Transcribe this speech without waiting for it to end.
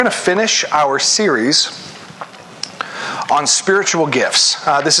We're going to finish our series on spiritual gifts.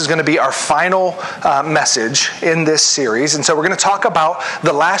 This is going to be our final message in this series. And so we're going to talk about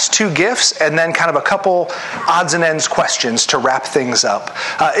the last two gifts and then kind of a couple odds and ends questions to wrap things up.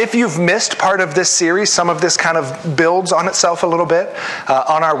 If you've missed part of this series, some of this kind of builds on itself a little bit.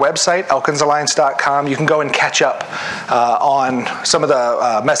 On our website, elkinsalliance.com, you can go and catch up on some of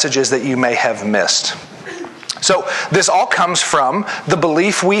the messages that you may have missed. So this all comes from the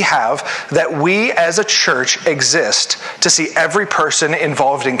belief we have that we as a church exist to see every person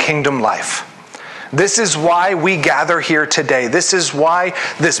involved in kingdom life. This is why we gather here today. This is why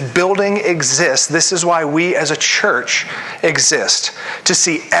this building exists. This is why we as a church exist, to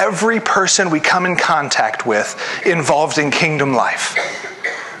see every person we come in contact with involved in kingdom life.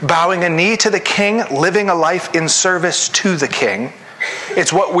 Bowing a knee to the King, living a life in service to the King.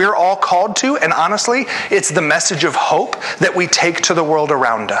 It's what we're all called to, and honestly, it's the message of hope that we take to the world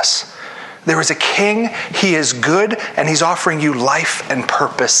around us. There is a King, He is good, and He's offering you life and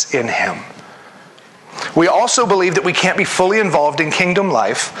purpose in Him. We also believe that we can't be fully involved in kingdom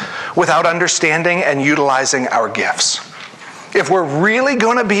life without understanding and utilizing our gifts. If we're really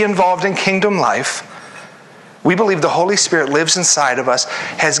going to be involved in kingdom life, we believe the Holy Spirit lives inside of us,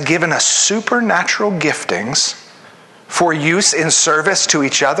 has given us supernatural giftings for use in service to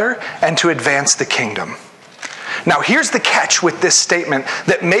each other and to advance the kingdom. Now, here's the catch with this statement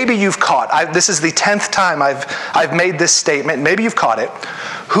that maybe you've caught. This is the 10th time I've made this statement. Maybe you've caught it.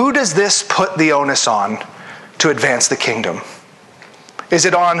 Who does this put the onus on to advance the kingdom? Is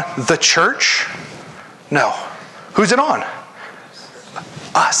it on the church? No. Who's it on?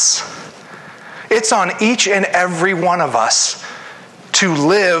 Us. It's on each and every one of us to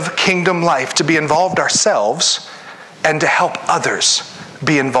live kingdom life, to be involved ourselves, and to help others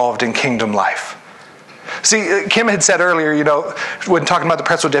be involved in kingdom life. See, Kim had said earlier, when talking about the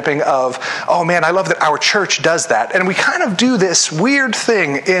pretzel dipping of, oh man, I love that our church does that. And we kind of do this weird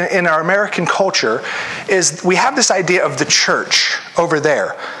thing in our American culture, is we have this idea of the church over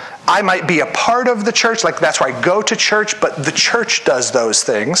there. I might be a part of the church, like that's where I go to church, but the church does those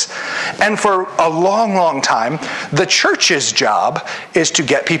things. And for a long, long time, the church's job is to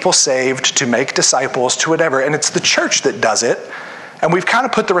get people saved, to make disciples, to whatever. And it's the church that does it. And we've kind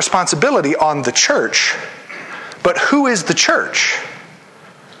of put the responsibility on the church. But who is the church?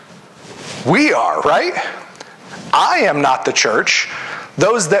 We are, right? I am not the church.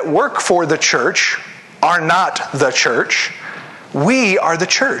 Those that work for the church are not the church. We are the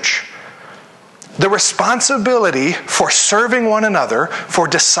church. The responsibility for serving one another, for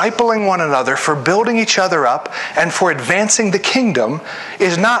discipling one another, for building each other up, and for advancing the kingdom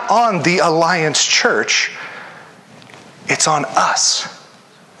is not on the Alliance Church. It's on us.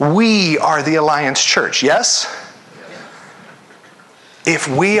 We are the Alliance Church, yes? If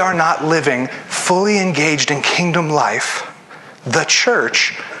we are not living fully engaged in kingdom life, the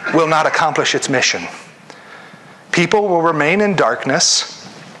church will not accomplish its mission. People will remain in darkness.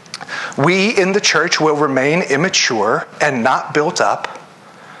 We in the church will remain immature and not built up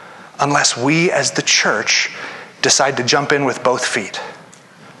unless we as the church decide to jump in with both feet,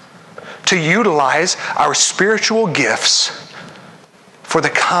 to utilize our spiritual gifts for the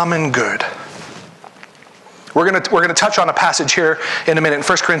common good. We're going to touch on a passage here in a minute in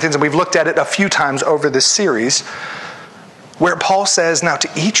 1 Corinthians, and we've looked at it a few times over this series, where Paul says, now to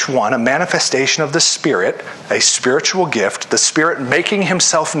each one a manifestation of the Spirit, a spiritual gift, the Spirit making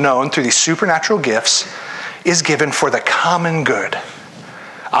himself known through these supernatural gifts, is given for the common good.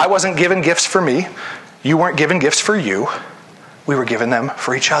 I wasn't given gifts for me. You weren't given gifts for you. We were given them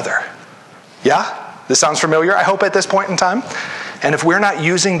for each other. Yeah? This sounds familiar, I hope, at this point in time. And if we're not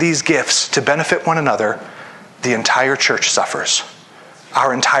using these gifts to benefit one another, the entire church suffers.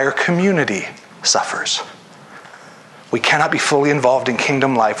 Our entire community suffers. We cannot be fully involved in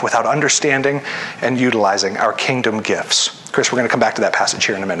kingdom life without understanding and utilizing our kingdom gifts. Chris, we're going to come back to that passage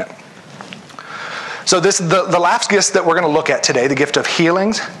here in a minute. So the last gifts that we're going to look at today, the gift of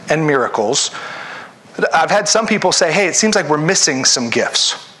healings and miracles. I've had some people say, hey, it seems like we're missing some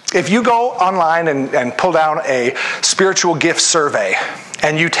gifts. If you go online and pull down a spiritual gift survey,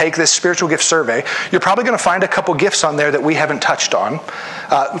 and you take this spiritual gift survey, you're probably going to find a couple gifts on there that we haven't touched on.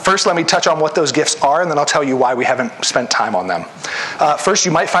 First, let me touch on what those gifts are, and then I'll tell you why we haven't spent time on them. First,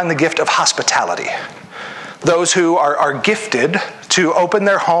 you might find the gift of hospitality. Those who are gifted to open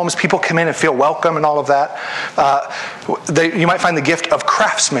their homes, people come in and feel welcome and all of that. You might find the gift of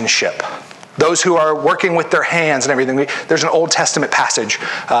craftsmanship. Those who are working with their hands and everything. There's an Old Testament passage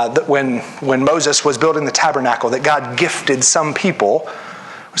that when Moses was building the tabernacle, that God gifted some people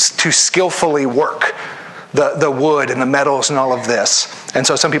to skillfully work the wood and the metals and all of this. And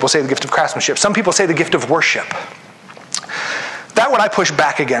so some people say the gift of craftsmanship. Some people say the gift of worship. That one I push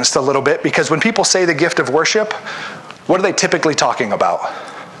back against a little bit, because when people say the gift of worship, what are they typically talking about?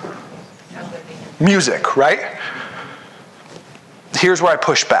 Music, right? Here's where I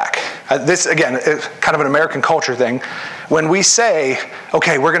push back. This, again, is kind of an American culture thing. When we say,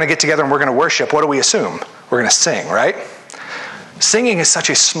 okay, we're going to get together and we're going to worship, what do we assume? We're going to sing, right? Singing is such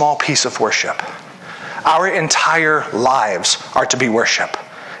a small piece of worship. Our entire lives are to be worship.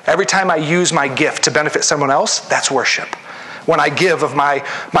 Every time I use my gift to benefit someone else, that's worship. When I give of my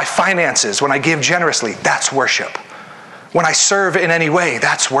finances, when I give generously, that's worship. When I serve in any way,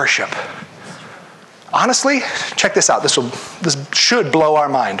 that's worship. Honestly, check this out. This should blow our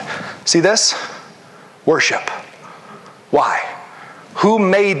mind. See this? Worship. Why? Who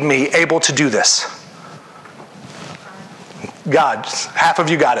made me able to do this? God. Half of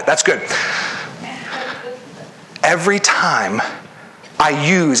you got it. That's good. Every time I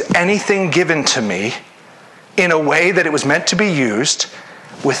use anything given to me in a way that it was meant to be used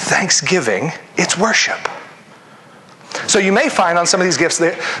with thanksgiving, it's worship. So you may find on some of these gifts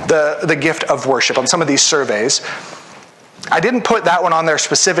the gift of worship, on some of these surveys. I didn't put that one on there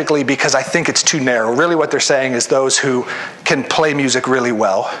specifically because I think it's too narrow. Really what they're saying is those who can play music really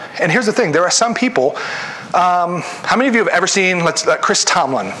well. And here's the thing, there are some people, how many of you have ever seen Chris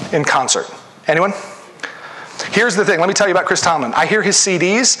Tomlin in concert? Anyone? Here's the thing, let me tell you about Chris Tomlin. I hear his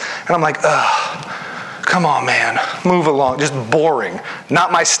CDs and I'm like, ugh. Come on, man. Move along. Just boring.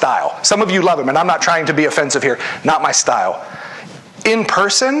 Not my style. Some of you love him, and I'm not trying to be offensive here. Not my style. In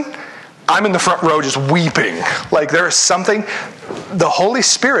person, I'm in the front row just weeping. Like there is something, the Holy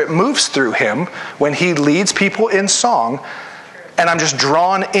Spirit moves through him when he leads people in song, and I'm just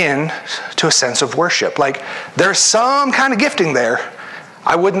drawn in to a sense of worship. Like there's some kind of gifting there.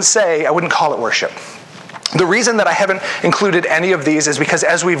 I wouldn't call it worship. The reason that I haven't included any of these is because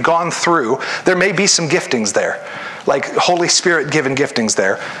as we've gone through, there may be some giftings there, like Holy Spirit given giftings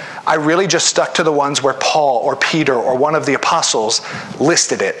there. I really just stuck to the ones where Paul or Peter or one of the apostles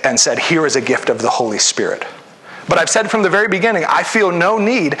listed it and said, here is a gift of the Holy Spirit. But I've said from the very beginning, I feel no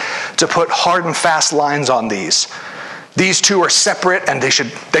need to put hard and fast lines on these. These two are separate and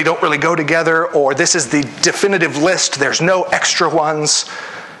they don't really go together, or this is the definitive list, there's no extra ones.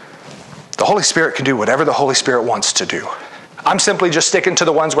 The Holy Spirit can do whatever the Holy Spirit wants to do. I'm simply just sticking to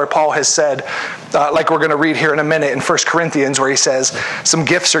the ones where Paul has said, like we're going to read here in a minute in 1 Corinthians, where he says some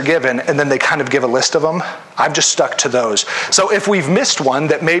gifts are given, and then they kind of give a list of them. I've just stuck to those. So if we've missed one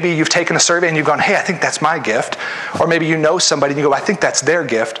that maybe you've taken a survey and you've gone, hey, I think that's my gift, or maybe you know somebody and you go, I think that's their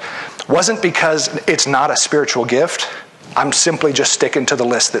gift, wasn't because it's not a spiritual gift. I'm simply just sticking to the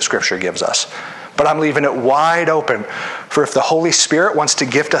list that Scripture gives us. But I'm leaving it wide open for if the Holy Spirit wants to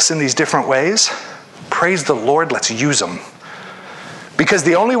gift us in these different ways, praise the Lord, let's use them. Because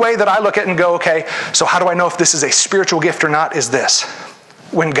the only way that I look at it and go, okay, so how do I know if this is a spiritual gift or not, is this.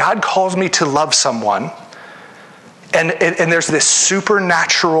 When God calls me to love someone, and there's this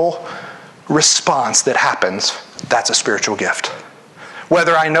supernatural response that happens, that's a spiritual gift.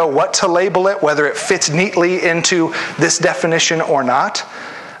 Whether I know what to label it, whether it fits neatly into this definition or not,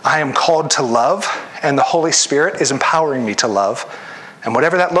 I am called to love, and the Holy Spirit is empowering me to love. And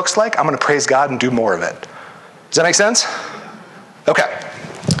whatever that looks like, I'm going to praise God and do more of it. Does that make sense? Okay.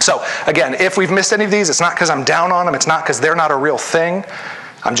 So, again, if we've missed any of these, it's not because I'm down on them. It's not because they're not a real thing.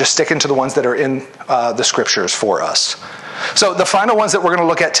 I'm just sticking to the ones that are in the Scriptures for us. So the final ones that we're going to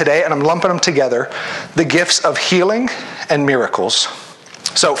look at today, and I'm lumping them together, the gifts of healing and miracles.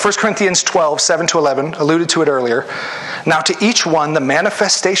 So 1 Corinthians 12, 7-11, alluded to it earlier. Now to each one, the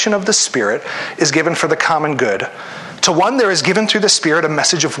manifestation of the Spirit is given for the common good. To one there is given through the Spirit a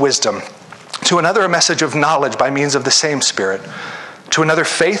message of wisdom. To another a message of knowledge by means of the same Spirit. To another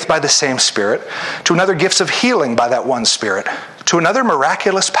faith by the same Spirit. To another gifts of healing by that one Spirit. To another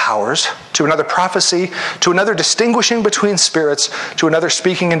miraculous powers. To another prophecy. To another distinguishing between spirits. To another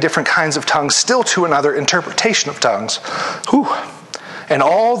speaking in different kinds of tongues. Still to another interpretation of tongues. Whew. And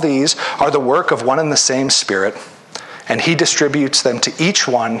all these are the work of one and the same Spirit, and he distributes them to each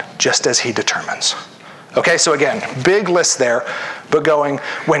one just as he determines. Okay, so again, big list there, but going,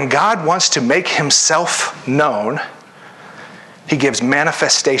 when God wants to make himself known, he gives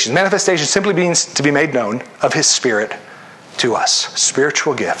manifestation. Manifestation simply means to be made known of his Spirit to us,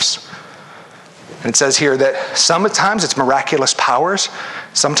 spiritual gifts. And it says here that sometimes it's miraculous powers,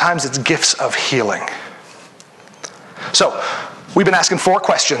 sometimes it's gifts of healing. So, we've been asking 4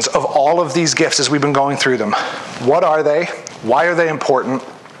 questions of all of these gifts as we've been going through them. What are they? Why are they important?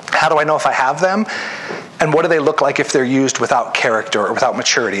 How do I know if I have them? And what do they look like if they're used without character or without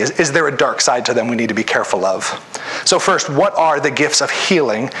maturity? Is there a dark side to them we need to be careful of? So first, what are the gifts of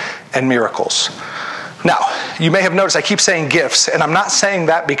healing and miracles? Now, you may have noticed I keep saying gifts, and I'm not saying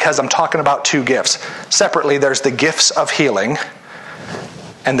that because I'm talking about two gifts. Separately, there's the gifts of healing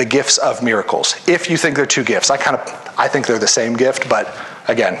and the gifts of miracles. If you think they're two gifts, I think they're the same gift, but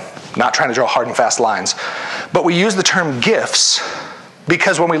again, not trying to draw hard and fast lines. But we use the term gifts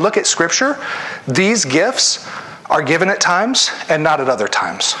because when we look at Scripture, these gifts are given at times and not at other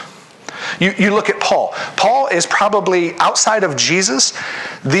times. You look at Paul. Paul is probably, outside of Jesus,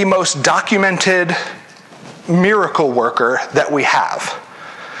 the most documented miracle worker that we have.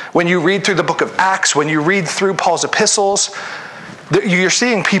 When you read through the book of Acts, when you read through Paul's epistles, you're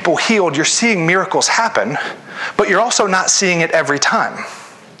seeing people healed, you're seeing miracles happen, but you're also not seeing it every time.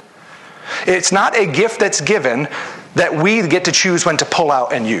 It's not a gift that's given that we get to choose when to pull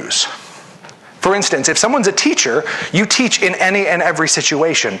out and use. For instance, if someone's a teacher, you teach in any and every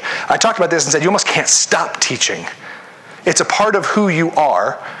situation. I talked about this and said you almost can't stop teaching. It's a part of who you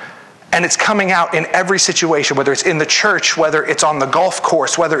are, and it's coming out in every situation, whether it's in the church, whether it's on the golf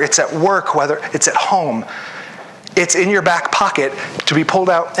course, whether it's at work, whether it's at home. It's in your back pocket to be pulled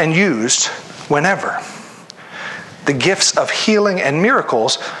out and used whenever. The gifts of healing and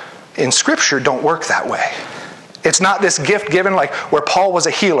miracles in Scripture don't work that way. It's not this gift given like where Paul was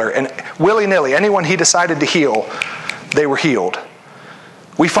a healer and willy-nilly, anyone he decided to heal, they were healed.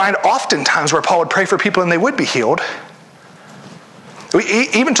 We find oftentimes where Paul would pray for people and they would be healed.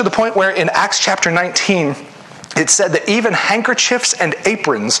 Even to the point where in Acts chapter 19, it said that even handkerchiefs and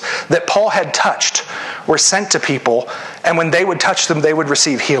aprons that Paul had touched were sent to people, and when they would touch them, they would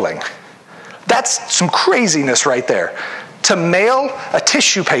receive healing. That's some craziness right there. To mail a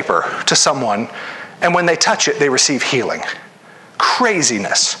tissue paper to someone, and when they touch it, they receive healing.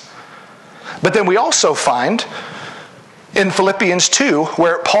 Craziness. But then we also find in Philippians 2,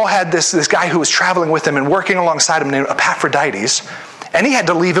 where Paul had this guy who was traveling with him and working alongside him named Epaphroditus, and he had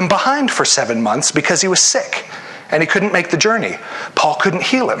to leave him behind for 7 months because he was sick, and he couldn't make the journey. Paul couldn't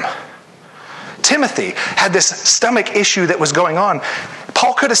heal him. Timothy had this stomach issue that was going on.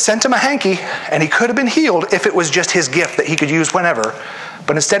 Paul could have sent him a hanky, and he could have been healed if it was just his gift that he could use whenever.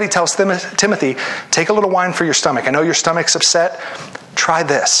 But instead he tells Timothy, take a little wine for your stomach. I know your stomach's upset. Try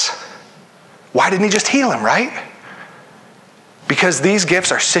this. Why didn't he just heal him, right? Because these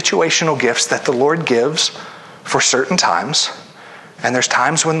gifts are situational gifts that the Lord gives for certain times. And there's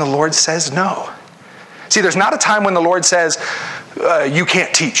times when the Lord says no. See, there's not a time when the Lord says, you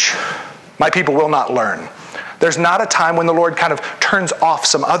can't teach. My people will not learn. There's not a time when the Lord kind of turns off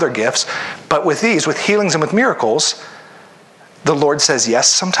some other gifts. But with these, with healings and with miracles, the Lord says yes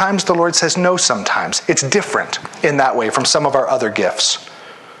sometimes, the Lord says no sometimes. It's different in that way from some of our other gifts.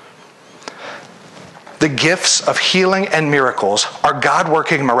 The gifts of healing and miracles are God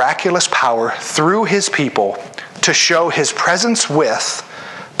working miraculous power through his people to show his presence with,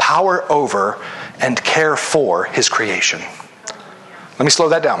 power over, and care for his creation. Let me slow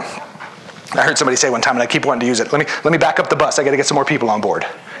that down. I heard somebody say one time, and I keep wanting to use it. Let me back up the bus. I got to get some more people on board.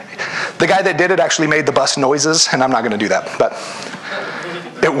 The guy that did it actually made the bus noises, and I'm not going to do that, but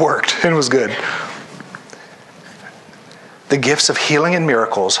it worked. It was good. The gifts of healing and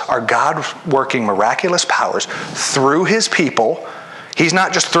miracles are God working miraculous powers through his people. He's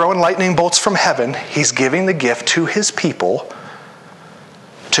not just throwing lightning bolts from heaven. He's giving the gift to his people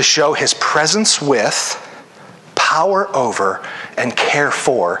to show his presence with, power over, and care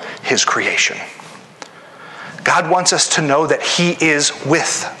for his creation. God wants us to know that he is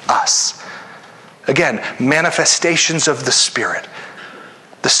with us. Again, manifestations of the Spirit.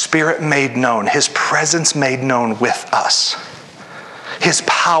 The Spirit made known, his presence made known with us. His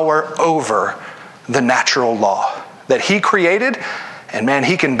power over the natural law that he created, and man,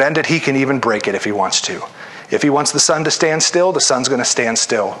 he can bend it, he can even break it if he wants to. If he wants the sun to stand still, the sun's going to stand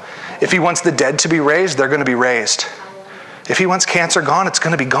still. If he wants the dead to be raised, they're going to be raised. If he wants cancer gone, it's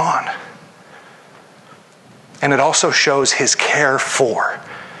going to be gone. And it also shows his care for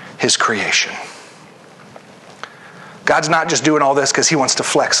his creation. God's not just doing all this because he wants to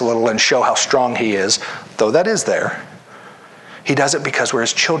flex a little and show how strong he is, though that is there. He does it because we're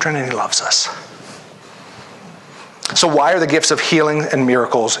his children and he loves us. So why are the gifts of healing and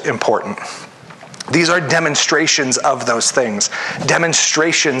miracles important? These are demonstrations of those things.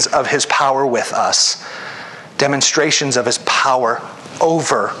 Demonstrations of his power with us. Demonstrations of his power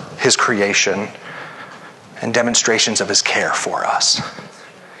over his creation. And demonstrations of his care for us.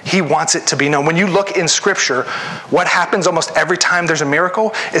 He wants it to be known. When you look in Scripture, what happens almost every time there's a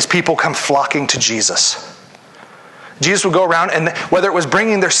miracle is people come flocking to Jesus. Jesus would go around, and whether it was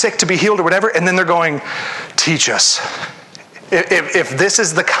bringing their sick to be healed or whatever, and then they're going, teach us. If this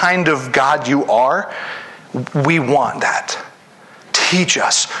is the kind of God you are, we want that. Teach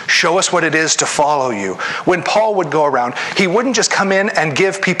us. Show us what it is to follow you. When Paul would go around, he wouldn't just come in and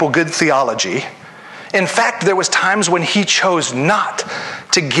give people good theology. In fact, there was times when he chose not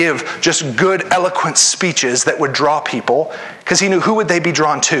to give just good, eloquent speeches that would draw people, because he knew who would they be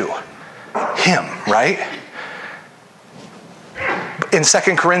drawn to? Him, right? In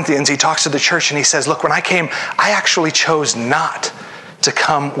 2 Corinthians, he talks to the church and he says, look, when I came, I actually chose not to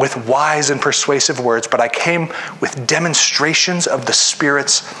come with wise and persuasive words, but I came with demonstrations of the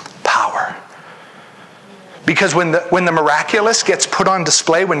Spirit's power. Because when the miraculous gets put on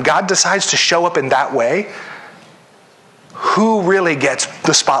display, when God decides to show up in that way, who really gets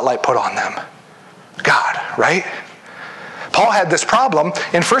the spotlight put on them? God, right? Paul had this problem.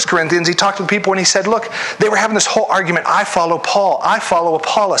 In 1 Corinthians, he talked to the people and he said, look, they were having this whole argument. I follow Paul. I follow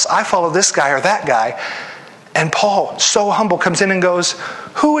Apollos. I follow this guy or that guy. And Paul, so humble, comes in and goes,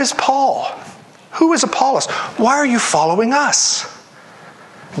 who is Paul? Who is Apollos? Why are you following us?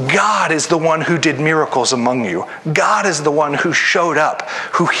 God is the one who did miracles among you. God is the one who showed up,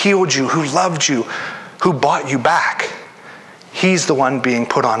 who healed you, who loved you, who bought you back. He's the one being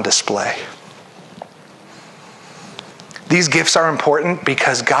put on display. These gifts are important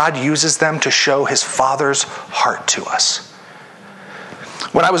because God uses them to show his Father's heart to us.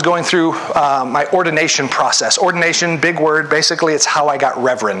 When I was going through my ordination process, ordination, big word, basically it's how I got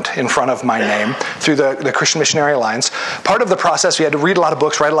reverend in front of my name through the Christian Missionary Alliance. Part of the process, we had to read a lot of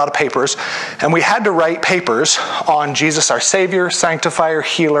books, write a lot of papers, and we had to write papers on Jesus, our Savior, Sanctifier,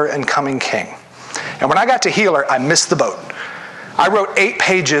 Healer, and Coming King. And when I got to Healer, I missed the boat. I wrote 8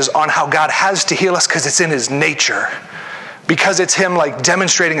 pages on how God has to heal us because it's in his nature. Because it's him like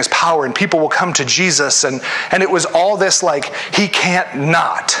demonstrating his power and people will come to Jesus and it was all this like he can't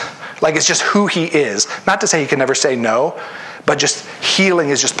not. Like it's just who he is. Not to say he can never say no, but just healing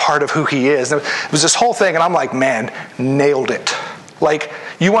is just part of who he is. And it was this whole thing and I'm like, man, nailed it. Like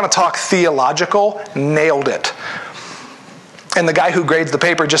you want to talk theological? Nailed it. And the guy who grades the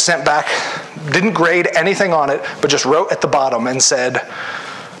paper just sent back, didn't grade anything on it, but just wrote at the bottom and said,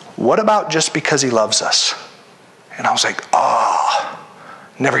 what about just because he loves us? And I was like,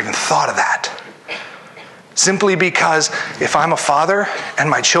 never even thought of that. Simply because if I'm a father and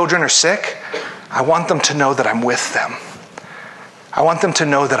my children are sick, I want them to know that I'm with them. I want them to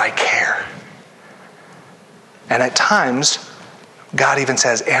know that I care. And at times, God even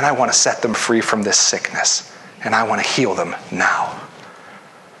says, and I want to set them free from this sickness. And I want to heal them now.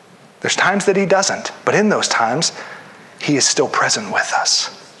 There's times that he doesn't, but in those times, he is still present with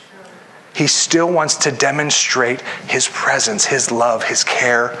us. He still wants to demonstrate his presence, his love, his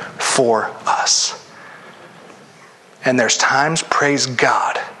care for us. And there's times, praise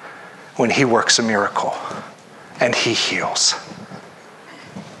God, when he works a miracle and he heals.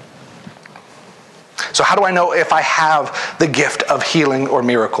 So how do I know if I have the gift of healing or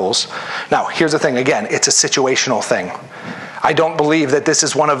miracles? Now, here's the thing. Again, it's a situational thing. I don't believe that this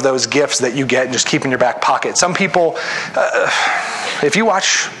is one of those gifts that you get and just keep in your back pocket. Some people, if you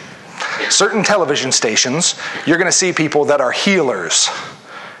watch certain television stations, you're going to see people that are healers.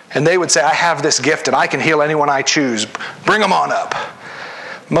 And they would say, I have this gift and I can heal anyone I choose. Bring them on up.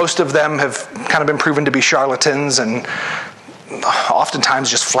 Most of them have kind of been proven to be charlatans and oftentimes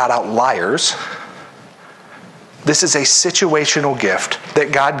just flat out liars. This is a situational gift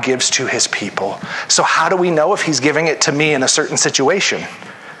that God gives to his people. So how do we know if he's giving it to me in a certain situation?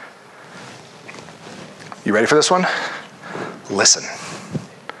 You ready for this one? Listen.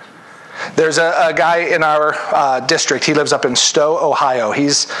 There's a guy in our district. He lives up in Stowe, Ohio.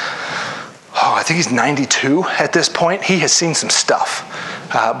 I think he's 92 at this point. He has seen some stuff.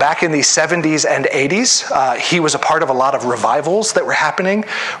 Back in the 70s and 80s, he was a part of a lot of revivals that were happening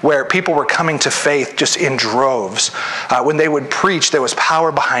where people were coming to faith just in droves. When they would preach, there was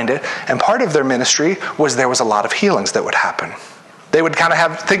power behind it. And part of their ministry was there was a lot of healings that would happen. They would kind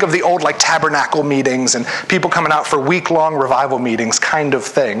of think of the old like tabernacle meetings and people coming out for week-long revival meetings kind of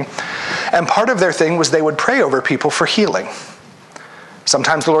thing. And part of their thing was they would pray over people for healing.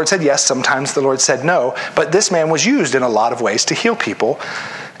 Sometimes the Lord said yes, sometimes the Lord said no, but this man was used in a lot of ways to heal people.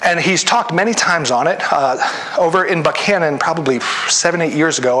 And he's talked many times on it. Over in Buchanan, probably 7-8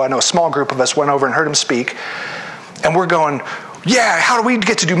 years ago, I know a small group of us went over and heard him speak. And we're going, yeah, how do we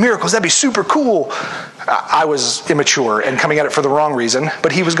get to do miracles? That'd be super cool. I was immature and coming at it for the wrong reason,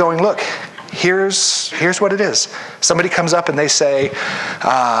 but he was going, look, here's what it is. Somebody comes up and they say,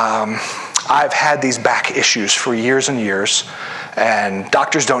 I've had these back issues for years and years, and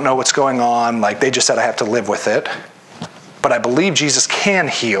doctors don't know what's going on. Like, they just said I have to live with it. but I believe Jesus can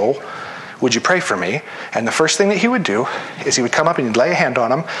heal. Would you pray for me? And the first thing that he would do is he would come up and he'd lay a hand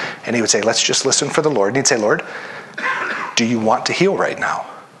on him, and he would say, let's just listen for the Lord. And he'd say, Lord, do you want to heal right now?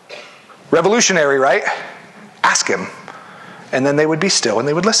 Revolutionary, right? Ask him. And then they would be still and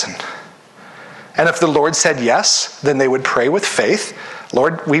they would listen. And if the Lord said yes, then they would pray with faith.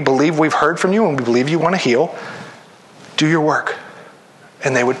 Lord, we believe we've heard from you and we believe you want to heal. Do your work.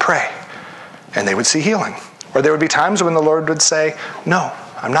 And they would pray. And they would see healing. Or there would be times when the Lord would say, no,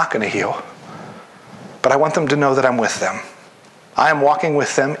 I'm not going to heal. But I want them to know that I'm with them. I am walking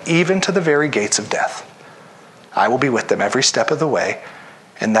with them even to the very gates of death. I will be with them every step of the way.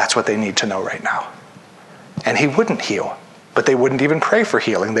 And that's what they need to know right now. And he wouldn't heal. But they wouldn't even pray for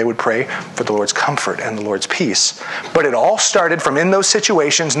healing. They would pray for the Lord's comfort and the Lord's peace. But it all started from in those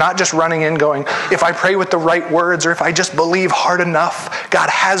situations, not just running in going, if I pray with the right words or if I just believe hard enough, God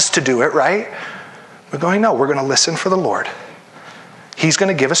has to do it, right? We're going, no, we're going to listen for the Lord. He's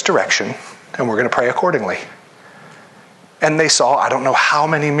going to give us direction and we're going to pray accordingly. And they saw, I don't know how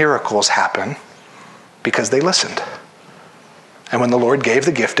many miracles happen because they listened. And when the Lord gave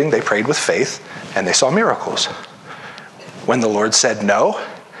the gifting, they prayed with faith and they saw miracles. When the Lord said no,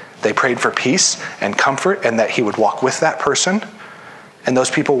 they prayed for peace and comfort and that he would walk with that person. And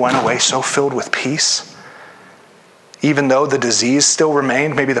those people went away so filled with peace. Even though the disease still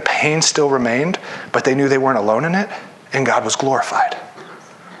remained, maybe the pain still remained, but they knew they weren't alone in it and God was glorified.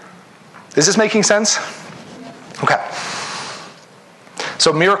 Is this making sense? Okay.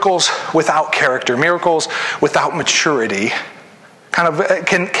 So miracles without character, miracles without maturity, kind of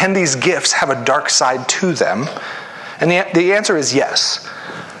can these gifts have a dark side to them? And the answer is yes.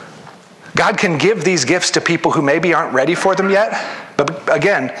 God can give these gifts to people who maybe aren't ready for them yet. But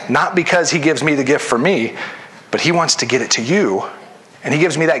again, not because he gives me the gift for me, but he wants to get it to you. And he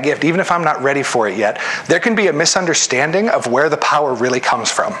gives me that gift even if I'm not ready for it yet. There can be a misunderstanding of where the power really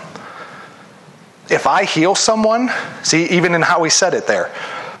comes from. If I heal someone, see, even in how we said it there,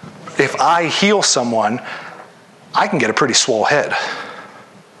 if I heal someone, I can get a pretty swole head.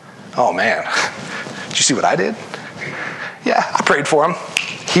 Oh man, did you see what I did? Yeah, I prayed for him,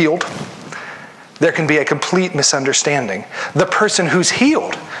 healed. There can be a complete misunderstanding. The person who's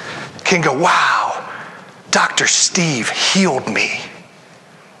healed can go, wow, Dr. Steve healed me.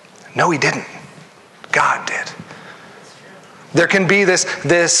 No, he didn't. God did. There can be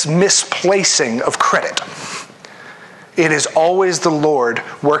this misplacing of credit. It is always the Lord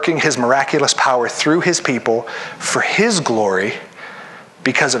working his miraculous power through his people for his glory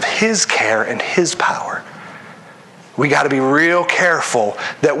because of his care and his power. We got to be real careful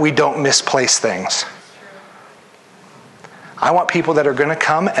that we don't misplace things. I want people that are going to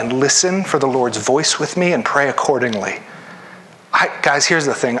come and listen for the Lord's voice with me and pray accordingly. Guys, here's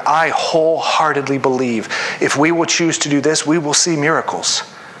the thing. I wholeheartedly believe if we will choose to do this, we will see miracles.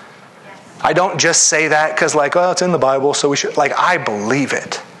 I don't just say that because it's in the Bible, so we should. I believe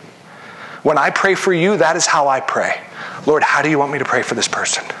it. When I pray for you, that is how I pray. Lord, how do you want me to pray for this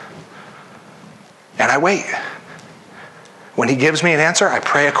person? And I wait. When he gives me an answer, I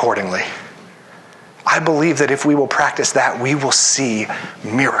pray accordingly. I believe that if we will practice that, we will see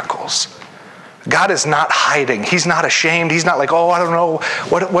miracles. God is not hiding. He's not ashamed. He's not like, I don't know.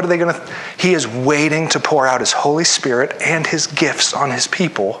 What are they going to... He is waiting to pour out his Holy Spirit and his gifts on his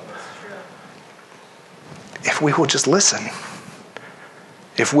people. If we will just listen.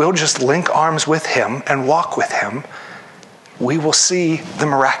 If we'll just link arms with him and walk with him, we will see the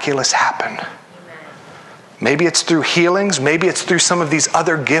miraculous happen. Maybe it's through healings. Maybe it's through some of these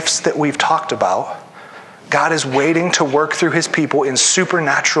other gifts that we've talked about. God is waiting to work through his people in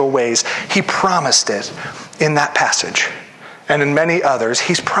supernatural ways. He promised it in that passage. And in many others,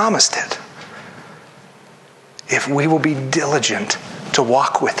 he's promised it. If we will be diligent to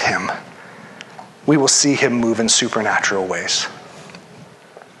walk with him, we will see him move in supernatural ways.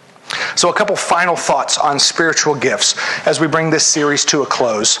 So a couple final thoughts on spiritual gifts as we bring this series to a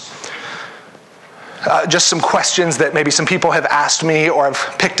close. Just some questions that maybe some people have asked me or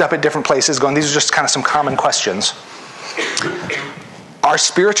have picked up at different places going, these are just kind of some common questions. Are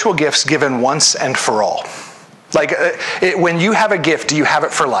spiritual gifts given once and for all? When you have a gift, do you have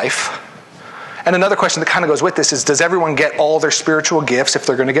it for life? And another question that kind of goes with this is, does everyone get all their spiritual gifts, if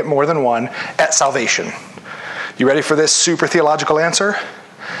they're going to get more than one, at salvation? You ready for this super theological answer?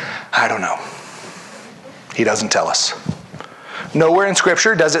 I don't know. He doesn't tell us. Nowhere in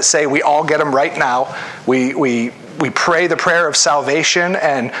Scripture does it say we all get them right now. We pray the prayer of salvation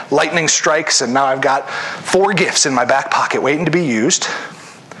and lightning strikes and now I've got 4 gifts in my back pocket waiting to be used.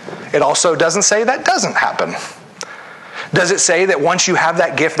 It also doesn't say that doesn't happen. Does it say that once you have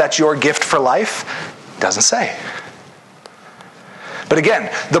that gift, that's your gift for life? Doesn't say. But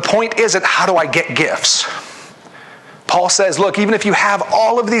again, the point isn't how do I get gifts? Paul says, look, even if you have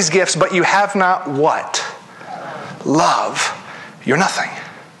all of these gifts, but you have not what? Love, you're nothing.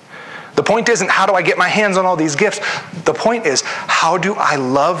 The point isn't how do I get my hands on all these gifts? The point is, how do I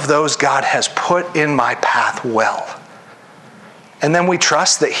love those God has put in my path well? And then we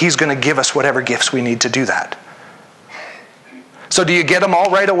trust that he's going to give us whatever gifts we need to do that. So do you get them all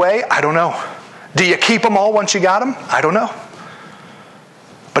right away? I don't know. Do you keep them all once you got them? I don't know.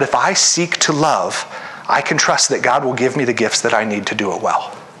 But if I seek to love, I can trust that God will give me the gifts that I need to do it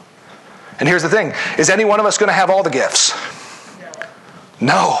well. And here's the thing. Is any one of us going to have all the gifts?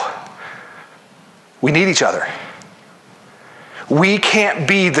 No. We need each other. We can't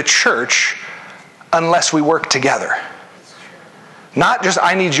be the church unless we work together. Not just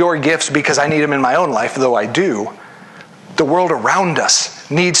I need your gifts because I need them in my own life, though I do. The world around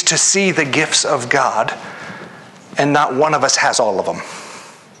us needs to see the gifts of God, and not one of us has all of them.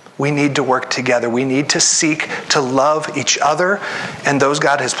 We need to work together. We need to seek to love each other and those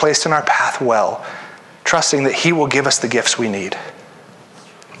God has placed in our path well, trusting that he will give us the gifts we need.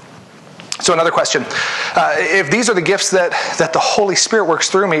 So another question. If these are the gifts that the Holy Spirit works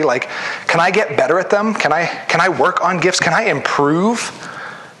through me, like, can I get better at them? Can I work on gifts? Can I improve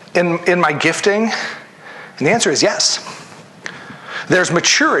in my gifting? And the answer is yes. There's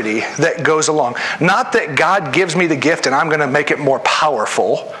maturity that goes along. Not that God gives me the gift and I'm going to make it more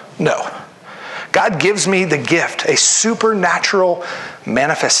powerful. No. God gives me the gift, a supernatural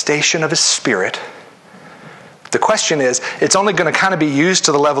manifestation of his Spirit. The question is, it's only going to kind of be used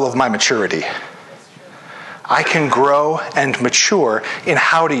to the level of my maturity. I can grow and mature in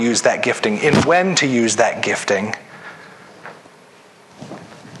how to use that gifting, in when to use that gifting.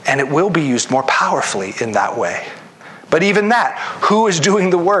 And it will be used more powerfully in that way. But even that, who is doing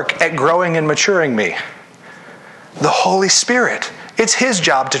the work at growing and maturing me? The Holy Spirit. It's his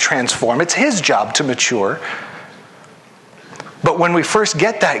job to transform. It's his job to mature. But when we first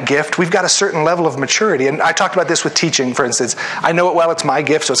get that gift, we've got a certain level of maturity. And I talked about this with teaching, for instance. I know it well, it's my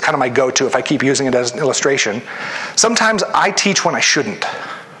gift, so it's kind of my go-to if I keep using it as an illustration. Sometimes I teach when I shouldn't.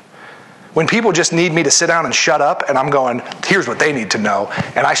 When people just need me to sit down and shut up, and I'm going, here's what they need to know,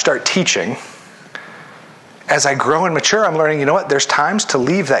 and I start teaching, as I grow and mature, I'm learning, you know what, there's times to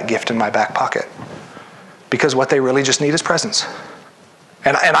leave that gift in my back pocket. Because what they really just need is presence.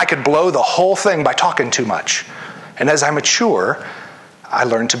 And I could blow the whole thing by talking too much. And as I mature, I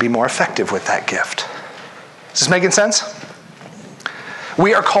learn to be more effective with that gift. Is this making sense?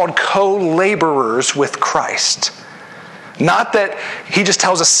 We are called co-laborers with Christ. Not that he just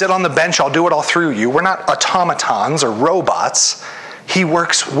tells us, sit on the bench, I'll do it all through you. We're not automatons or robots. He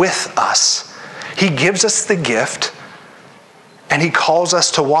works with us. He gives us the gift, and he calls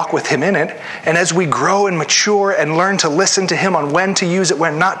us to walk with him in it. And as we grow and mature and learn to listen to him on when to use it,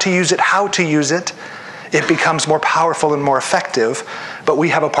 when not to use it, how to use it, it becomes more powerful and more effective, but we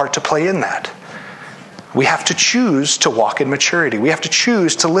have a part to play in that. We have to choose to walk in maturity. We have to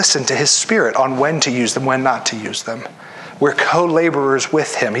choose to listen to his Spirit on when to use them, when not to use them. We're co-laborers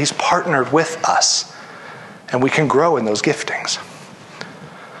with him. He's partnered with us, and we can grow in those giftings.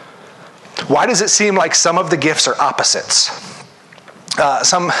 Why does it seem like some of the gifts are opposites?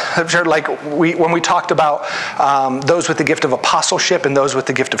 Some have shared, like when we talked about those with the gift of apostleship and those with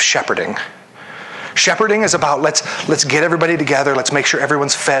the gift of shepherding. Shepherding is about let's get everybody together, let's make sure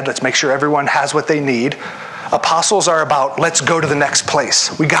everyone's fed, let's make sure everyone has what they need. Apostles are about let's go to the next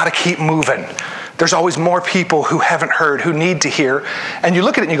place. We got to keep moving. There's always more people who haven't heard, who need to hear. And you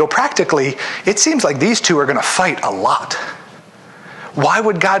look at it and you go, practically, it seems like these two are going to fight a lot. Why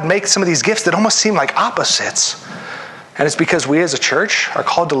would God make some of these gifts that almost seem like opposites? And it's because we as a church are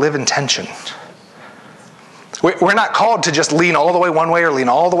called to live in tension. We're not called to just lean all the way one way or lean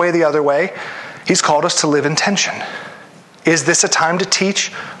all the way the other way. He's called us to live in tension. Is this a time to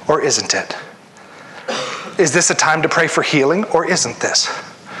teach or isn't it? Is this a time to pray for healing or isn't this?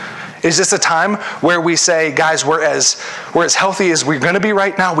 Is this a time where we say, guys, we're as healthy as we're going to be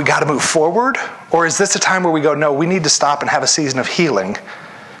right now, we got to move forward? Or is this a time where we go, no, we need to stop and have a season of healing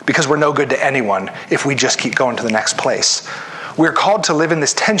because we're no good to anyone if we just keep going to the next place? We're called to live in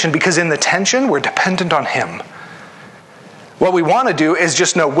this tension because in the tension, we're dependent on him. What we want to do is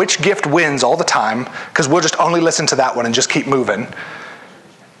just know which gift wins all the time because we'll just only listen to that one and just keep moving.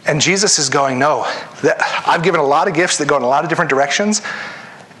 And Jesus is going, no, I've given a lot of gifts that go in a lot of different directions,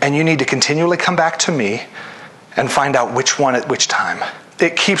 and you need to continually come back to me and find out which one at which time.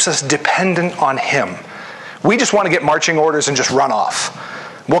 It keeps us dependent on him. We just want to get marching orders and just run off.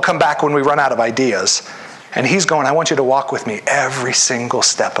 We'll come back when we run out of ideas. And he's going, I want you to walk with me every single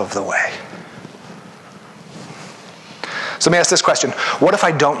step of the way. So let me ask this question. What if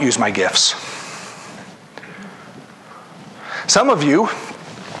I don't use my gifts? Some of you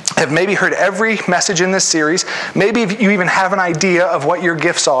have maybe heard every message in this series. Maybe you even have an idea of what your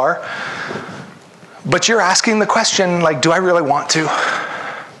gifts are. But you're asking the question, like, do I really want to?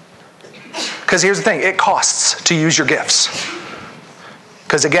 Because here's the thing. It costs to use your gifts.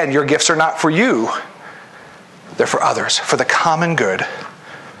 Because again, your gifts are not for you. They're for others, for the common good.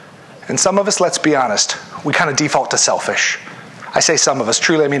 And some of us, let's be honest, we kind of default to selfish. I say some of us,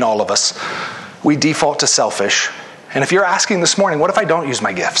 truly I mean all of us. We default to selfish. And if you're asking this morning, what if I don't use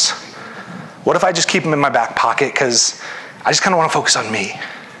my gifts? What if I just keep them in my back pocket because I just kind of want to focus on me?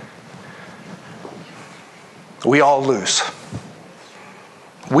 We all lose.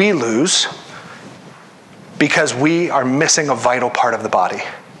 We lose because we are missing a vital part of the body.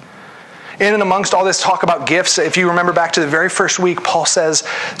 In and amongst all this talk about gifts, if you remember back to the very first week, Paul says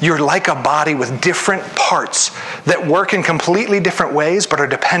you're like a body with different parts that work in completely different ways but are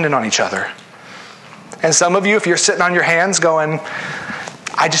dependent on each other. And some of you, if you're sitting on your hands going,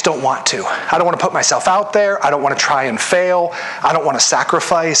 I just don't want to. I don't want to put myself out there. I don't want to try and fail. I don't want to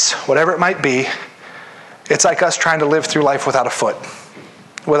sacrifice, whatever it might be. It's like us trying to live through life without a foot,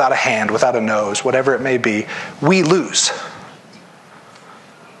 without a hand, without a nose, whatever it may be. We lose.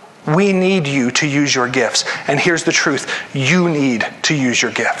 We need you to use your gifts. And here's the truth. You need to use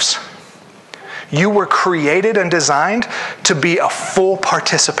your gifts. You were created and designed to be a full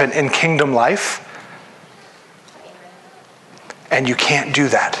participant in kingdom life. And you can't do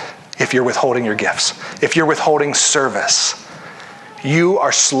that if you're withholding your gifts. If you're withholding service, you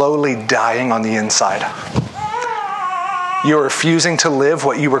are slowly dying on the inside. You're refusing to live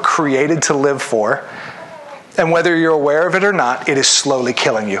what you were created to live for. And whether you're aware of it or not, it is slowly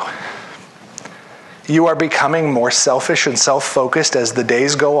killing you. You are becoming more selfish and self-focused as the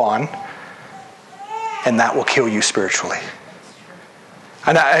days go on, and that will kill you spiritually.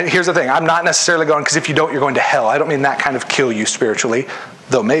 And here's the thing. I'm not necessarily going, because if you don't, you're going to hell. I don't mean that kind of kill you spiritually,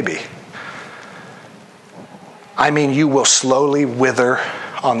 though maybe. I mean you will slowly wither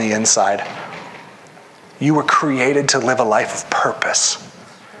on the inside. You were created to live a life of purpose.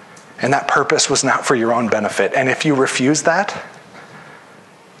 And that purpose was not for your own benefit. And if you refuse that,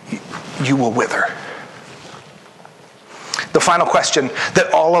 you will wither. The final question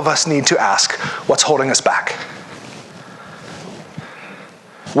that all of us need to ask, what's holding us back?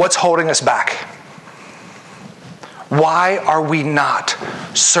 What's holding us back? Why are we not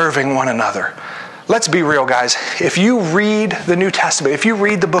serving one another? Let's be real, guys. If you read the New Testament, if you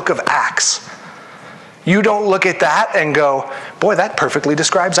read the book of Acts, you don't look at that and go, boy, that perfectly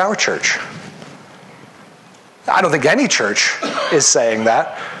describes our church. I don't think any church is saying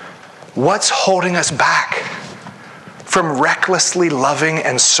that. What's holding us back from recklessly loving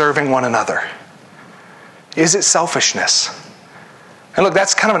and serving one another? Is it selfishness? And look,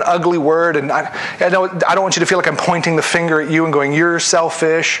 that's kind of an ugly word, and I don't want you to feel like I'm pointing the finger at you and going, you're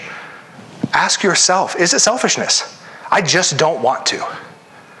selfish. Ask yourself, is it selfishness? I just don't want to.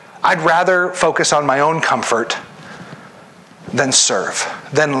 I'd rather focus on my own comfort than serve,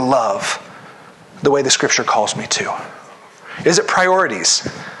 than love, the way the scripture calls me to. Is it priorities?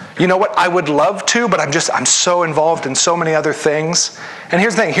 You know what? I would love to, but I'm so involved in so many other things. And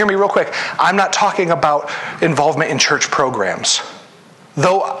here's the thing, hear me real quick. I'm not talking about involvement in church programs.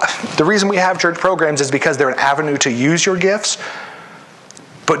 Though the reason we have church programs is because they're an avenue to use your gifts.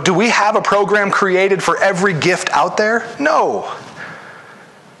 But do we have a program created for every gift out there? No.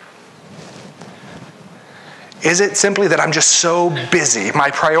 Is it simply that I'm just so busy?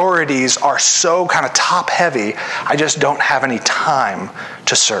 My priorities are so kind of top heavy, I just don't have any time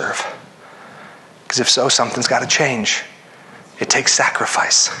to serve. Because if so, something's got to change. It takes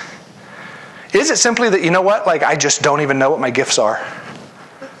sacrifice. Is it simply that, you know what, like I just don't even know what my gifts are?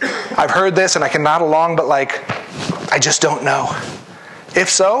 I've heard this and I can nod along, but like, I just don't know. If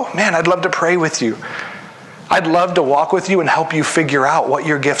so, man, I'd love to pray with you. I'd love to walk with you and help you figure out what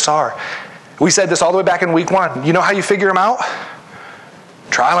your gifts are. We said this all the way back in week 1. You know how you figure them out?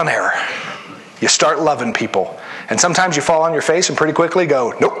 Trial and error. You start loving people. And sometimes you fall on your face and pretty quickly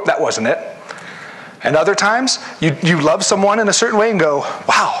go, nope, that wasn't it. And other times, you love someone in a certain way and go,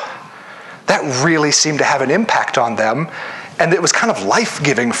 wow, that really seemed to have an impact on them. And it was kind of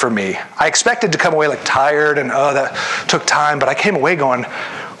life-giving for me. I expected to come away like tired and, that took time. But I came away going,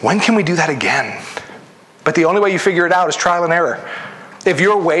 when can we do that again? But the only way you figure it out is trial and error. If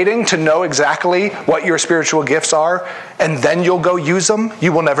you're waiting to know exactly what your spiritual gifts are, and then you'll go use them,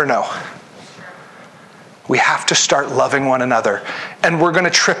 you will never know. We have to start loving one another. And we're going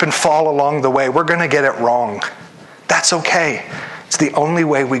to trip and fall along the way. We're going to get it wrong. That's okay. It's the only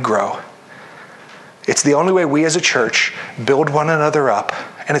way we grow. It's the only way we as a church build one another up,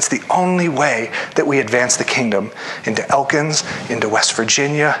 and it's the only way that we advance the kingdom into Elkins, into West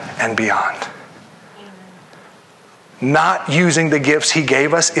Virginia, and beyond. Not using the gifts he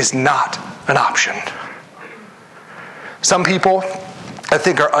gave us is not an option. Some people, I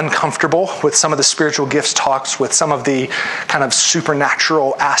think, are uncomfortable with some of the spiritual gifts talks, with some of the kind of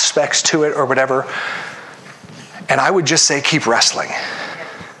supernatural aspects to it or whatever. And I would just say keep wrestling.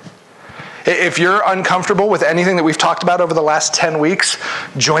 If you're uncomfortable with anything that we've talked about over the last 10 weeks,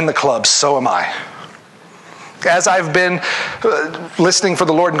 join the club. So am I. As I've been listening for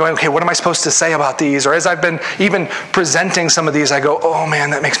the Lord and going, okay, what am I supposed to say about these? Or as I've been even presenting some of these, I go, oh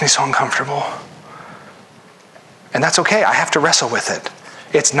man, that makes me so uncomfortable. And that's okay. I have to wrestle with it.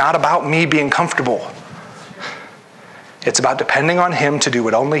 It's not about me being comfortable. It's about depending on him to do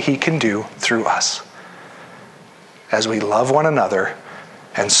what only he can do through us as we love one another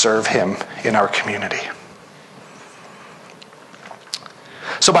and serve him in our community.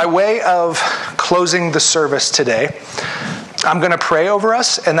 So by way of closing the service today, I'm going to pray over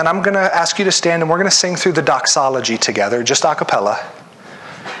us, and then I'm going to ask you to stand, and we're going to sing through the doxology together, just a cappella.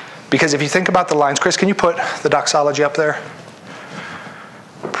 Because if you think about the lines, Chris, can you put the doxology up there?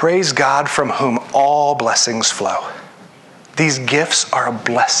 Praise God from whom all blessings flow. These gifts are a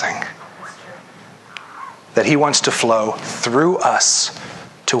blessing that he wants to flow through us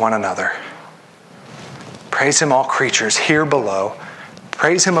to one another. Praise him, all creatures here below.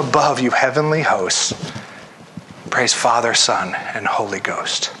 Praise him above, you heavenly hosts. Praise Father, Son, and Holy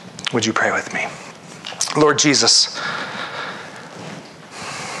Ghost. Would you pray with me? Lord Jesus,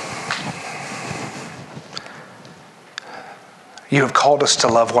 you have called us to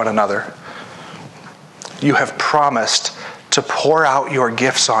love one another. You have promised to pour out your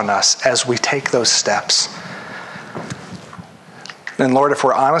gifts on us as we take those steps. And Lord, if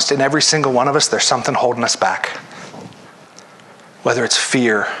we're honest, in every single one of us, there's something holding us back. Whether it's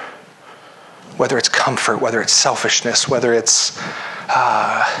fear, whether it's comfort, whether it's selfishness, whether it's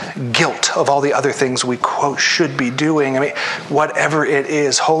guilt of all the other things we, quote, should be doing. I mean, whatever it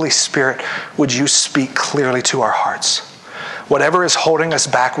is, Holy Spirit, would you speak clearly to our hearts? Whatever is holding us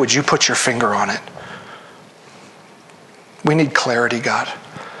back, would you put your finger on it? We need clarity, God.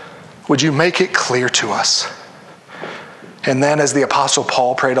 Would you make it clear to us? And then, as the Apostle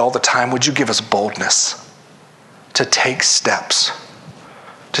Paul prayed all the time, would you give us boldness to take steps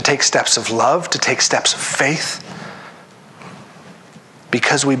of love, to take steps of faith,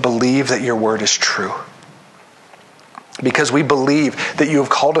 because we believe that your word is true. Because we believe that you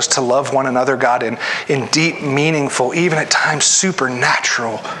have called us to love one another, God, in deep, meaningful, even at times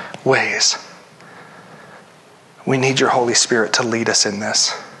supernatural ways. We need your Holy Spirit to lead us in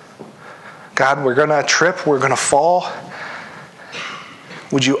this. God, we're going to trip, we're going to fall.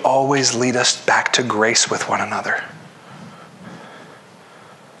 Would you always lead us back to grace with one another?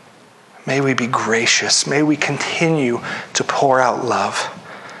 May we be gracious. May we continue to pour out love.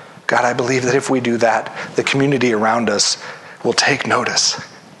 God, I believe that if we do that, the community around us will take notice.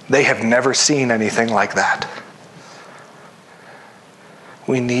 They have never seen anything like that.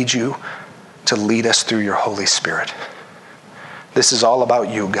 We need you to lead us through your Holy Spirit. This is all about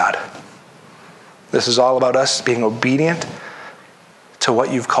you, God. This is all about us being obedient to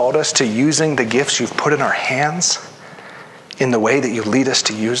what you've called us, to using the gifts you've put in our hands in the way that you lead us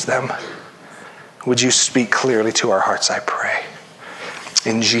to use them. Would you speak clearly to our hearts, I pray.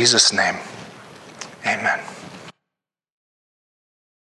 In Jesus' name.